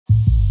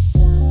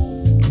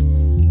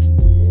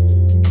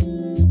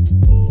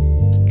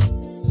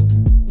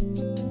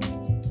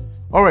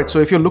Alright, so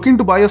if you're looking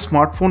to buy a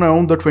smartphone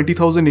around the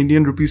 20,000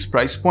 Indian rupees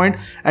price point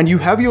and you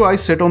have your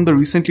eyes set on the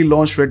recently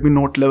launched Redmi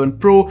Note 11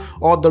 Pro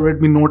or the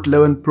Redmi Note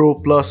 11 Pro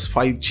Plus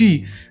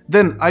 5G,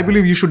 then I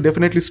believe you should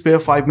definitely spare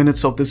 5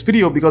 minutes of this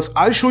video because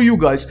I'll show you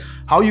guys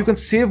how you can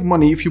save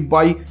money if you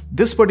buy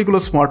this particular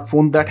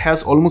smartphone that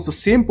has almost the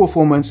same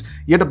performance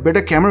yet a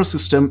better camera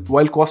system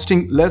while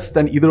costing less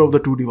than either of the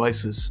two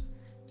devices.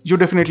 You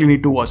definitely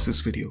need to watch this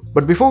video.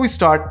 But before we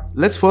start,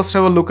 let's first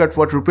have a look at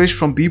what Rupesh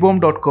from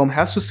bbomb.com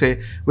has to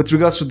say with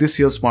regards to this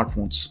year's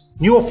smartphones.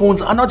 Newer phones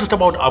are not just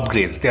about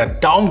upgrades, they are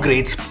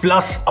downgrades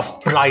plus a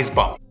price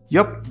bump.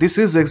 Yup, this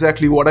is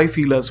exactly what I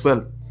feel as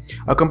well.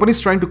 Are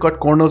companies trying to cut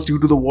corners due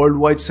to the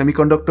worldwide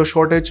semiconductor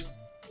shortage?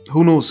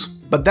 Who knows?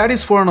 But that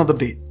is for another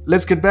day.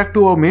 Let's get back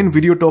to our main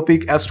video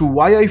topic as to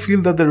why I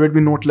feel that the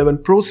Redmi Note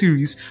 11 Pro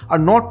series are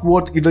not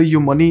worth either your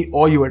money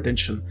or your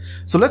attention.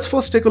 So let's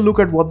first take a look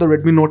at what the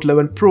Redmi Note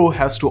 11 Pro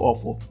has to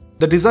offer.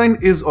 The design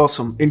is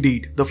awesome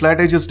indeed. The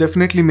flat edges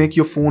definitely make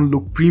your phone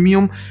look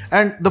premium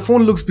and the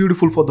phone looks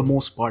beautiful for the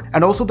most part.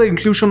 And also the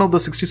inclusion of the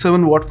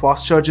 67-watt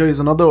fast charger is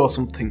another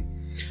awesome thing.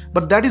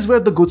 But that is where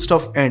the good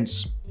stuff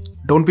ends.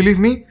 Don't believe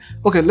me?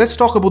 Okay, let's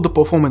talk about the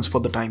performance for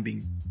the time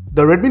being.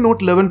 The Redmi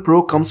Note 11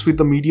 Pro comes with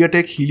the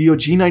MediaTek Helio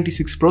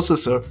G96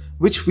 processor,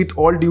 which with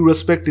all due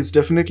respect is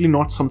definitely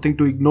not something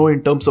to ignore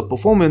in terms of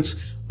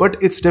performance, but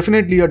it's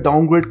definitely a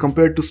downgrade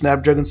compared to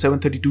Snapdragon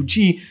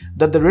 732G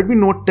that the Redmi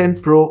Note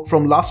 10 Pro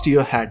from last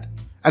year had.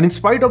 And in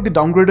spite of the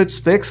downgraded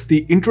specs,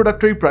 the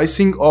introductory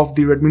pricing of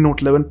the Redmi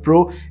Note 11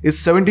 Pro is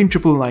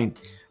 17,999,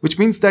 which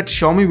means that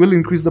Xiaomi will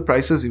increase the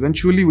prices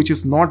eventually, which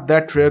is not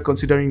that rare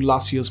considering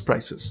last year's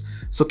prices.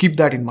 So keep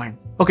that in mind.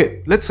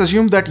 Okay, let's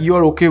assume that you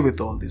are okay with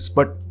all this,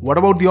 but what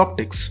about the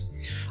optics?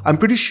 I'm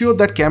pretty sure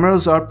that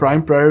cameras are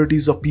prime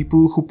priorities of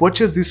people who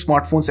purchase these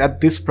smartphones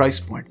at this price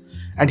point.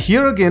 And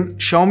here again,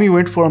 Xiaomi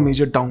went for a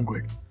major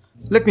downgrade.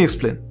 Let me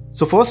explain.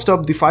 So first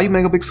up, the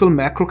 5-megapixel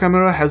macro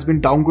camera has been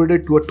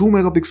downgraded to a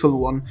 2-megapixel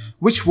one,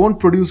 which won't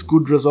produce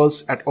good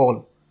results at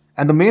all.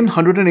 And the main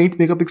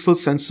 108-megapixel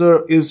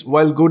sensor is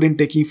while good in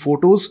taking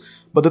photos,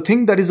 but the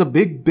thing that is a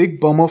big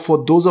bummer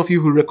for those of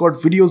you who record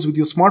videos with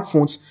your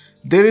smartphones,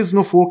 there is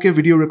no 4K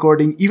video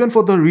recording even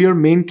for the rear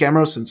main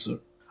camera sensor.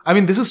 I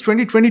mean, this is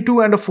 2022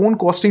 and a phone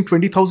costing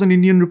 20,000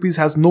 Indian rupees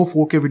has no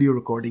 4K video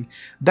recording.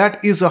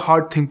 That is a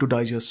hard thing to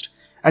digest.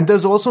 And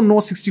there's also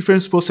no 60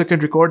 frames per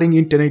second recording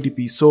in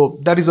 1080p, so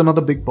that is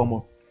another big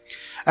bummer.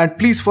 And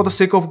please, for the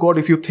sake of God,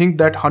 if you think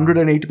that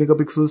 108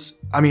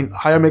 megapixels,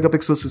 higher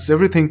megapixels is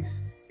everything,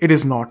 it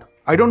is not.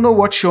 I don't know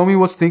what Xiaomi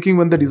was thinking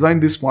when they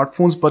designed these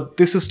smartphones, but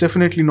this is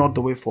definitely not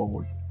the way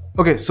forward.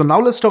 Okay, so now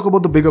let's talk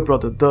about the bigger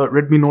brother, the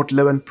Redmi Note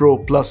 11 Pro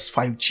Plus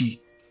 5G.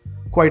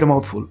 Quite a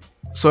mouthful.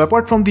 So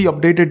apart from the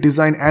updated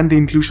design and the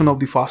inclusion of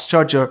the fast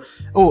charger,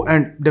 oh,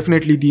 and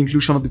definitely the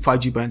inclusion of the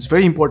 5G bands,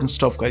 very important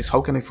stuff guys,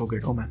 how can I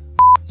forget, oh man.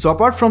 So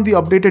apart from the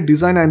updated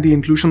design and the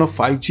inclusion of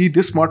 5G,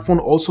 this smartphone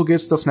also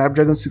gets the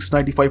Snapdragon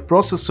 695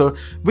 processor,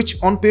 which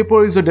on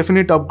paper is a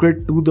definite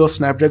upgrade to the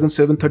Snapdragon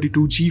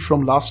 732G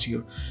from last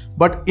year.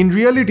 But in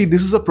reality,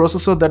 this is a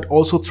processor that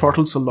also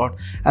throttles a lot,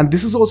 and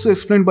this is also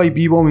explained by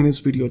bbomb in his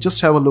video.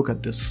 Just have a look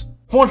at this.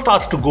 Phone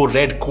starts to go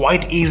red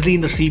quite easily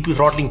in the CPU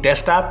throttling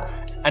test app,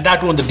 and that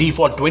too on the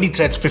default 20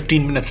 threads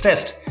 15 minutes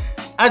test.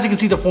 As you can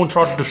see, the phone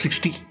throttled to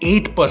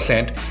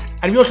 68%,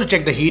 and we also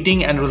checked the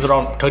heating and it was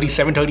around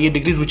 37-38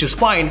 degrees, which is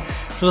fine.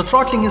 So the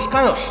throttling is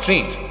kind of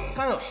strange.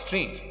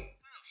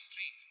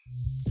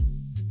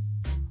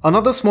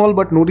 Another small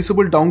but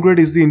noticeable downgrade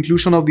is the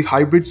inclusion of the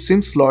hybrid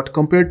SIM slot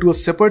compared to a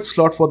separate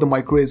slot for the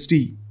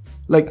microSD.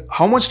 Like,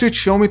 how much did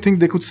Xiaomi think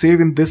they could save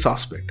in this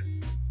aspect?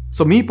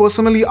 So me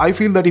personally, I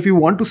feel that if you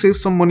want to save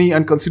some money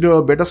and consider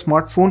a better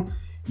smartphone,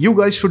 you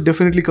guys should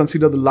definitely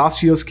consider the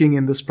last year's king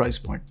in this price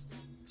point.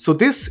 So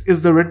this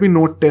is the Redmi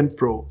Note 10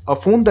 Pro, a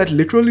phone that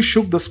literally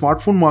shook the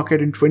smartphone market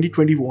in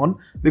 2021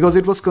 because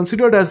it was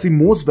considered as the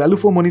most value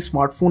for money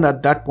smartphone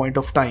at that point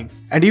of time.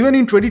 And even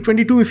in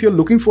 2022, if you're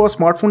looking for a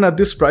smartphone at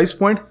this price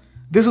point,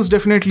 this is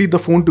definitely the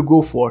phone to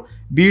go for.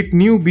 Be it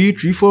new, be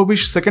it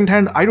refurbished,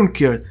 second-hand, I don't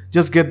care,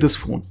 just get this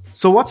phone.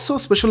 So what's so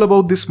special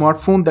about this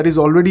smartphone that is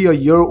already a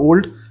year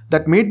old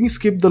that made me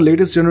skip the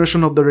latest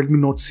generation of the Redmi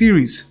Note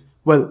series?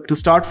 Well, to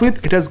start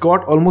with, it has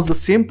got almost the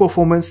same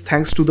performance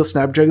thanks to the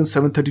Snapdragon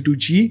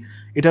 732G.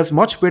 It has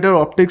much better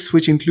optics,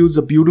 which includes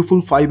a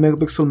beautiful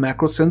 5-megapixel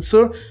macro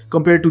sensor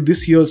compared to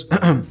this year's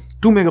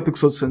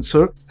 2-megapixel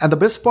sensor. And the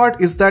best part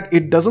is that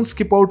it doesn't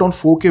skip out on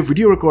 4K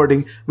video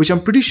recording, which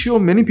I'm pretty sure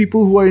many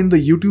people who are in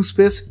the YouTube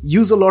space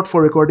use a lot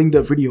for recording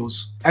their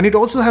videos. And it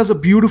also has a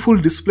beautiful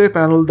display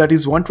panel that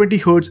is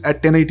 120Hz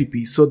at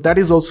 1080p, so that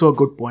is also a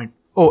good point.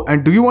 Oh,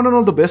 and do you want to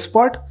know the best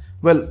part?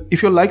 Well,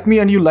 if you're like me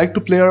and you like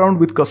to play around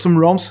with custom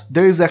ROMs,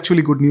 there is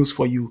actually good news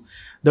for you.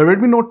 The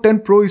Redmi Note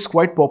 10 Pro is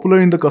quite popular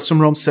in the custom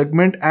ROM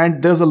segment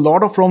and there's a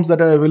lot of ROMs that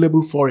are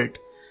available for it.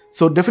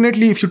 So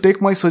definitely if you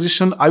take my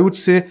suggestion, I would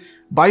say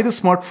buy the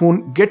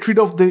smartphone, get rid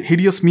of the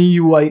hideous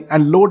MIUI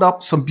and load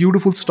up some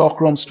beautiful stock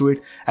ROMs to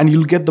it and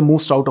you'll get the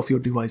most out of your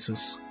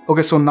devices.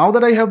 Okay, so now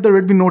that I have the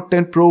Redmi Note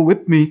 10 Pro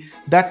with me,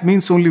 that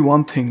means only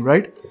one thing,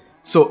 right?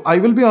 So I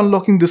will be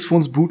unlocking this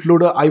phone's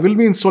bootloader, I will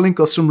be installing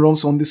custom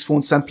ROMs on this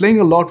phone and playing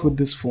a lot with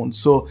this phone.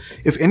 So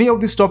if any of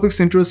these topics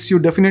interests you,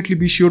 definitely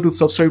be sure to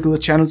subscribe to the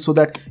channel so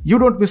that you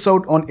don't miss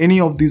out on any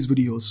of these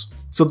videos.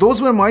 So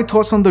those were my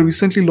thoughts on the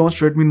recently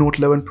launched Redmi Note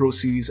 11 Pro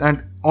series,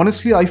 and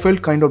honestly I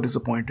felt kind of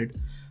disappointed.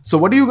 So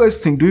what do you guys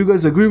think? Do you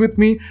guys agree with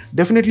me?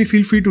 Definitely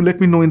feel free to let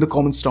me know in the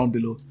comments down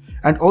below.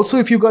 And also,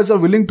 if you guys are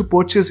willing to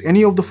purchase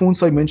any of the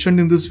phones I mentioned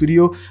in this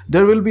video,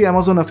 there will be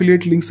Amazon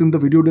affiliate links in the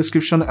video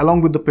description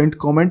along with the pinned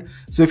comment.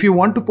 So if you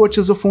want to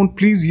purchase a phone,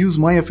 please use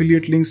my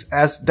affiliate links,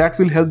 as that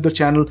will help the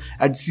channel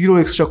at zero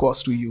extra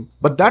cost to you.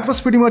 But that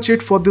was pretty much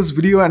it for this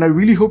video, and I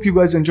really hope you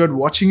guys enjoyed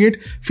watching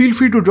it. Feel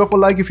free to drop a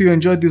like if you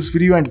enjoyed this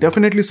video, and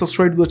definitely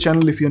subscribe to the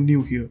channel if you're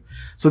new here.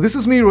 So this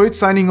is me, Rohit,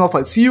 signing off.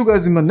 I'll see you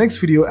guys in my next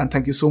video, and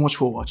thank you so much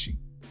for watching.